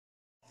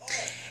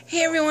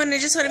Hey everyone, I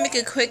just want to make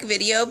a quick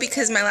video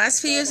because my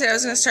last video said I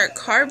was going to start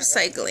carb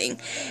cycling,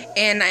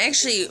 and I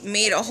actually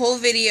made a whole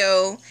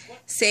video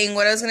saying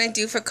what I was going to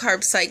do for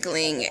carb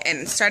cycling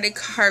and started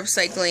carb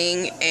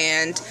cycling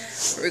and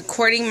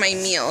recording my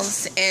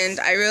meals, and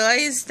I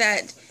realized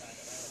that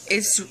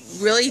it's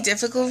really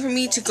difficult for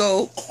me to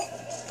go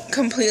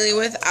completely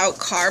without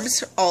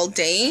carbs all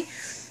day.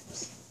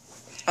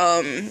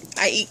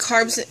 I eat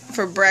carbs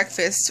for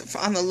breakfast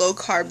on the low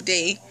carb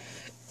day,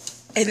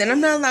 and then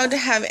I'm not allowed to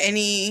have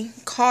any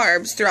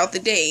carbs throughout the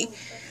day.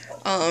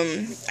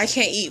 I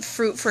can't eat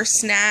fruit for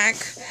snack.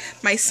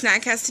 My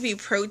snack has to be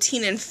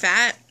protein and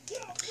fat,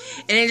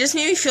 and it just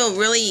made me feel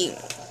really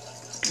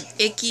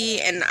icky,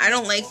 and I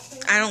don't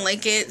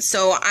like it.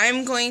 So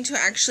I'm going to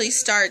actually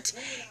start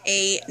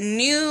a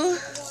new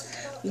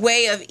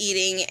way of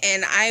eating,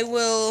 and I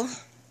will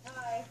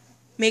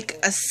make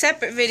a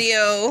separate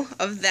video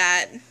of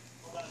that.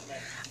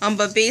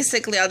 But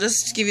basically, I'll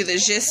just give you the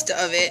gist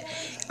of it.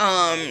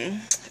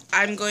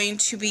 I'm going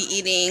to be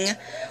eating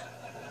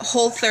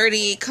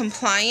Whole30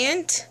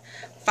 compliant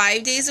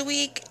 5 days a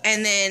week,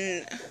 and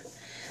then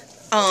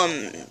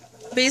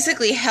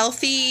basically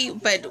healthy,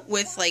 but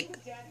with, like,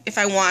 if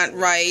I want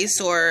rice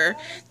or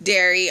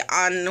dairy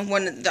on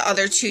one of the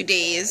other 2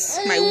 days,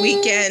 my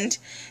weekend,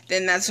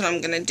 then that's what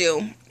I'm gonna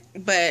do.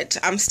 But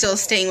I'm still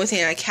staying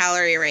within a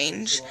calorie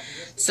range.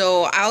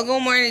 So I'll go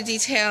more into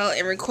detail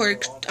and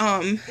record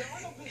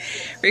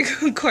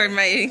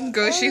my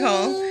grocery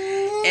haul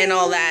and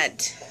all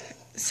that.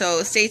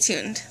 So stay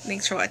tuned.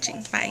 Thanks for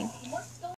watching. Bye.